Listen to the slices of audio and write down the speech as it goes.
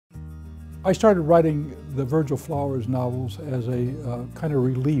I started writing the Virgil Flowers novels as a kind of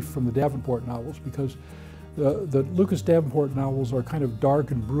relief from the Davenport novels, because the Lucas Davenport novels are kind of dark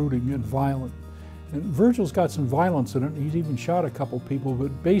and brooding and violent. And Virgil's got some violence in it. He's even shot a couple people, but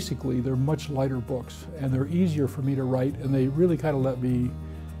basically they're much lighter books and they're easier for me to write, and they really kind of let me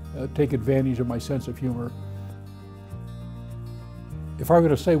take advantage of my sense of humor. If I'm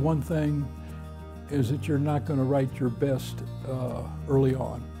going to say one thing, is that you're not going to write your best early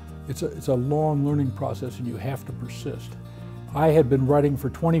on. It's a long learning process, and you have to persist. I had been writing for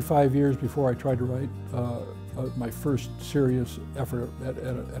 25 years before I tried to write my first serious effort at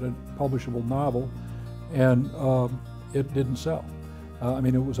a publishable novel, and it didn't sell. I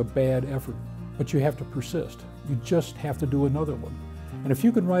mean, it was a bad effort, but you have to persist. You just have to do another one. And if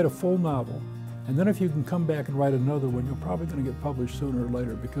you can write a full novel, and then if you can come back and write another one, you're probably going to get published sooner or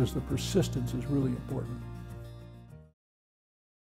later, because the persistence is really important.